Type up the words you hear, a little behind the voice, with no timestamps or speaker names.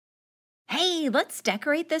Hey, let's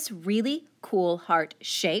decorate this really cool heart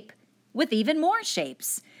shape with even more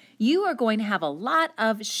shapes. You are going to have a lot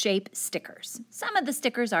of shape stickers. Some of the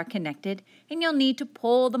stickers are connected, and you'll need to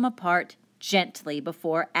pull them apart gently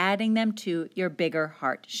before adding them to your bigger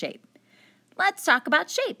heart shape. Let's talk about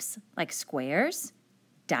shapes like squares,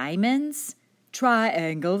 diamonds,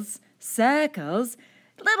 triangles, circles,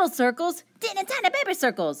 little circles, teeny tiny baby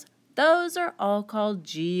circles. Those are all called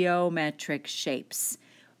geometric shapes.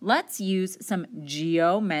 Let's use some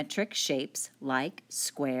geometric shapes like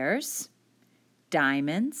squares,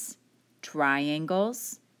 diamonds,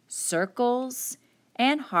 triangles, circles,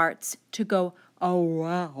 and hearts to go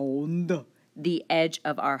around the edge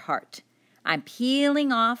of our heart. I'm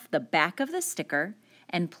peeling off the back of the sticker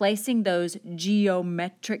and placing those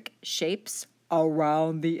geometric shapes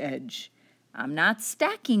around the edge. I'm not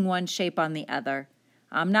stacking one shape on the other.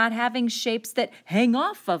 I'm not having shapes that hang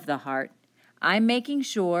off of the heart. I'm making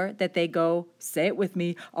sure that they go, say it with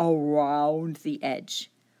me, around the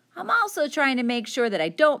edge. I'm also trying to make sure that I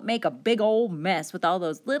don't make a big old mess with all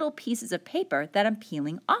those little pieces of paper that I'm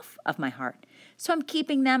peeling off of my heart. So I'm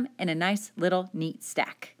keeping them in a nice little neat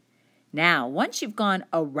stack. Now, once you've gone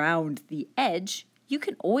around the edge, you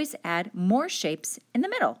can always add more shapes in the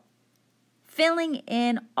middle, filling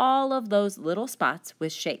in all of those little spots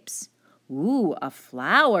with shapes. Ooh, a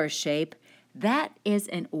flower shape. That is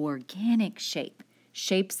an organic shape,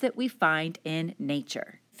 shapes that we find in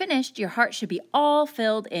nature. Finished, your heart should be all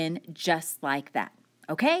filled in just like that.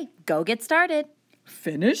 Okay, go get started.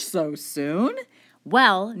 Finished so soon?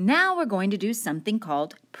 Well, now we're going to do something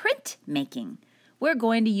called print making. We're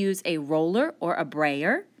going to use a roller or a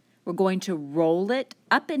brayer. We're going to roll it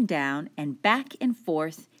up and down and back and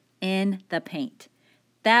forth in the paint.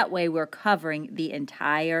 That way we're covering the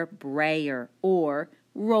entire brayer or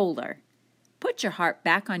roller. Put your heart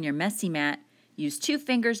back on your messy mat. Use 2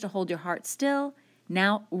 fingers to hold your heart still.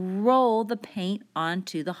 Now roll the paint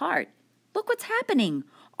onto the heart. Look what's happening.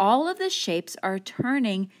 All of the shapes are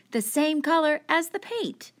turning the same color as the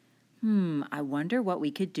paint. I wonder what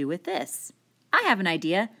we could do with this. I have an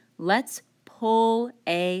idea. Let's pull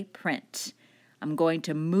a print. I'm going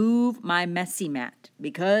to move my messy mat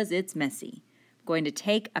because it's messy. I'm going to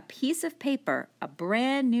take a piece of paper, a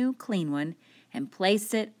brand new clean one, and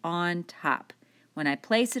place it on top. When I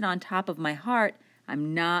place it on top of my heart,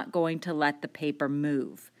 I'm not going to let the paper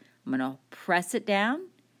move. I'm going to press it down,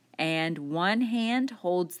 and one hand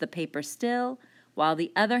holds the paper still, while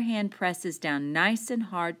the other hand presses down nice and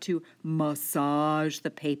hard to massage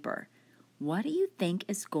the paper. What do you think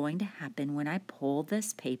is going to happen when I pull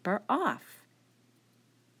this paper off?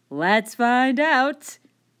 Let's find out.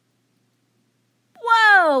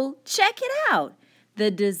 Whoa! Check it out. The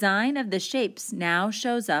design of the shapes now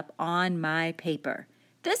shows up on my paper.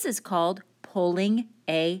 This is called pulling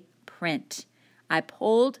a print. I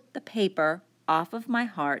pulled the paper off of my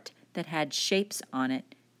heart that had shapes on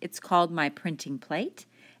it. It's called my printing plate.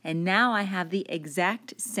 And now I have the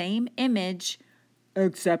exact same image,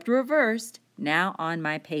 except reversed, now on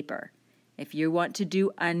my paper. If you want to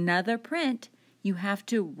do another print, you have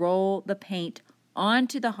to roll the paint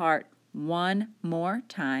onto the heart one more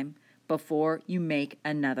time before you make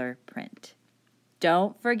another print.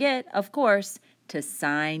 Don't forget, of course, to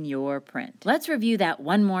sign your print. Let's review that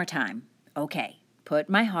one more time. Okay, put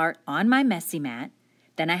my heart on my messy mat.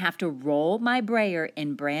 Then I have to roll my brayer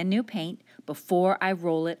in brand new paint before I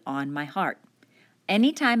roll it on my heart.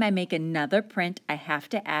 Anytime I make another print, I have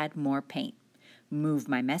to add more paint. Move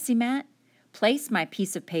my messy mat, place my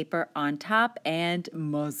piece of paper on top, and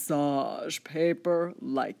massage paper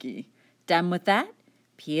likey. Done with that?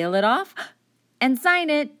 Peel it off and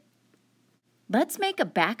sign it. Let's make a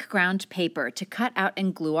background paper to cut out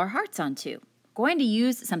and glue our hearts onto. We're going to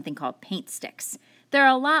use something called paint sticks. They're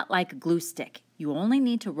a lot like glue stick. You only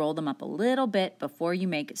need to roll them up a little bit before you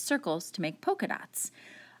make circles to make polka dots.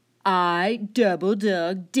 I, Double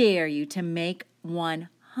Doug, dare you to make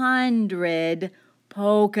 100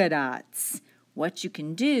 polka dots. What you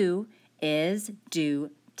can do is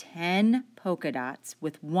do 10 polka dots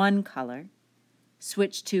with one color,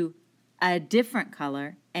 switch to a different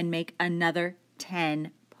color, and make another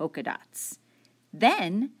 10 polka dots.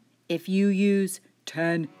 Then, if you use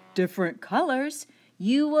 10 different colors,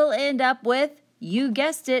 you will end up with, you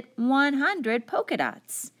guessed it, 100 polka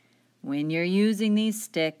dots. When you're using these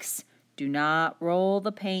sticks, do not roll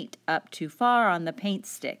the paint up too far on the paint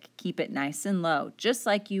stick. Keep it nice and low, just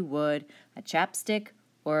like you would a chapstick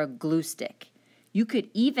or a glue stick. You could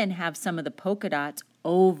even have some of the polka dots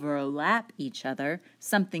overlap each other.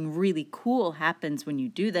 Something really cool happens when you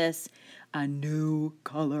do this. A new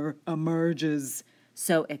color emerges.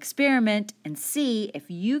 So experiment and see if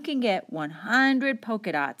you can get 100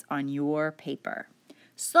 polka dots on your paper.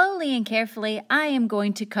 Slowly and carefully, I am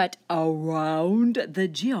going to cut around the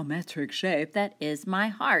geometric shape that is my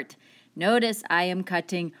heart. Notice I am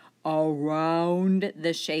cutting around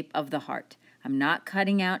the shape of the heart. I'm not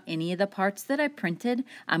cutting out any of the parts that I printed.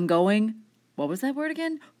 I'm going, what was that word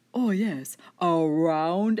again? Oh yes,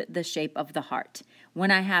 around the shape of the heart.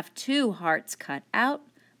 When I have 2 hearts cut out,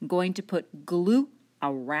 I'm going to put glue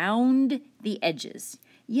around the edges.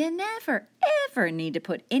 You never ever need to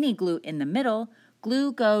put any glue in the middle.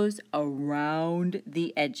 Glue goes around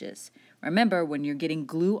the edges. Remember, when you're getting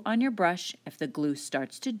glue on your brush, if the glue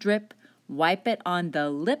starts to drip, wipe it on the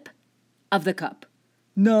lip of the cup,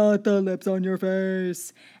 not the lips on your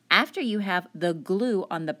face. After you have the glue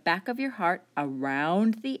on the back of your heart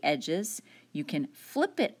around the edges, you can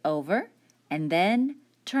flip it over and then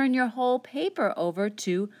turn your whole paper over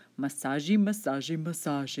to massagey, massagey,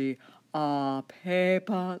 massagey. Ah,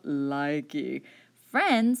 paper likey.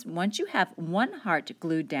 Friends, once you have 1 heart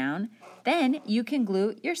glued down, then you can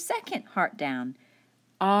glue your 2nd heart down.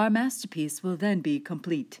 Our masterpiece will then be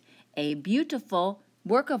complete. A beautiful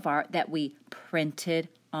work of art that we printed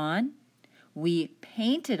on, we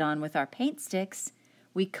painted on with our paint sticks,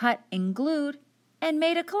 we cut and glued, and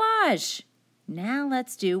made a collage. Now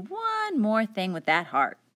let's do one more thing with that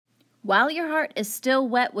heart. While your heart is still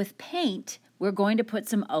wet with paint, we're going to put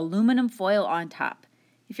some aluminum foil on top.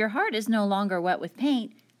 If your heart is no longer wet with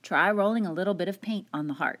paint, try rolling a little bit of paint on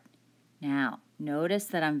the heart. Now, notice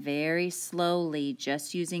that I'm very slowly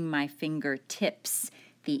just using my fingertips,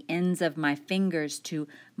 the ends of my fingers, to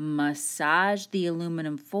massage the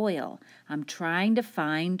aluminum foil. I'm trying to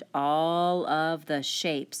find all of the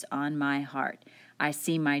shapes on my heart. I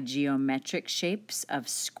see my geometric shapes of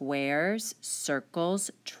squares,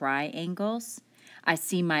 circles, triangles. I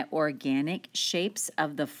see my organic shapes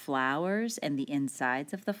of the flowers and the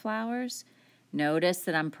insides of the flowers. Notice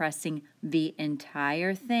that I'm pressing the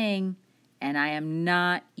entire thing and I am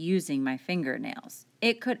not using my fingernails.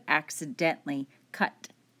 It could accidentally cut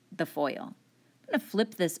the foil. I'm going to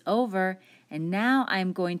flip this over and now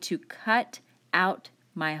I'm going to cut out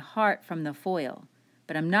my heart from the foil.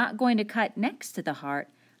 But I'm not going to cut next to the heart.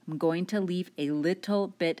 I'm going to leave a little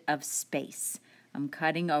bit of space. I'm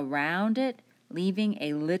cutting around it, leaving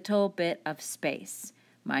a little bit of space.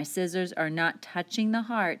 My scissors are not touching the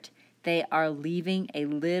heart. They are leaving a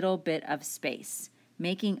little bit of space,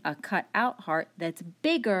 making a cut out heart that's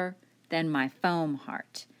bigger than my foam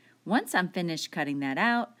heart. Once I'm finished cutting that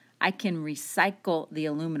out, I can recycle the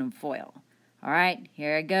aluminum foil. All right,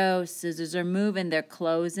 here I go. Scissors are moving. They're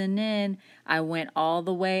closing in. I went all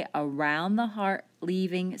the way around the heart,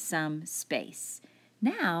 leaving some space.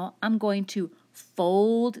 Now I'm going to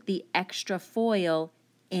fold the extra foil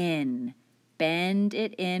in. Bend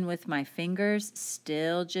it in with my fingers,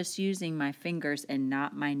 still just using my fingers and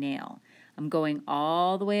not my nail. I'm going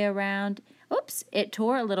all the way around. Oops, it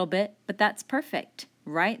tore a little bit, but that's perfect.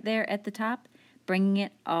 Right there at the top, bringing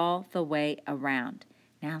it all the way around.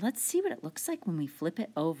 Now let's see what it looks like when we flip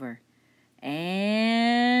it over.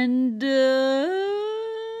 And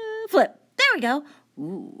flip. There we go.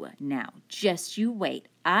 Ooh, now just you wait.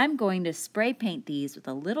 I'm going to spray paint these with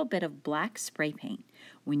a little bit of black spray paint.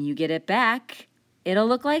 When you get it back, it'll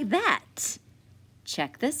look like that.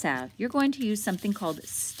 Check this out. You're going to use something called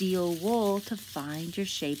steel wool to find your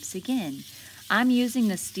shapes again. I'm using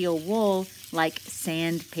the steel wool like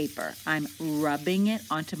sandpaper. I'm rubbing it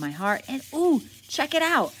onto my heart and ooh, check it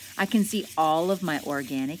out. I can see all of my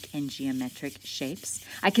organic and geometric shapes.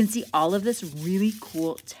 I can see all of this really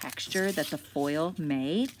cool texture that the foil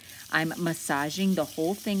made. I'm massaging the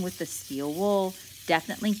whole thing with the steel wool,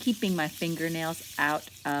 definitely keeping my fingernails out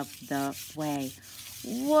of the way.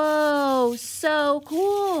 Whoa, so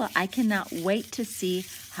cool. I cannot wait to see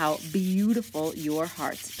how beautiful your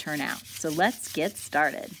hearts turn out. So let's get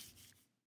started.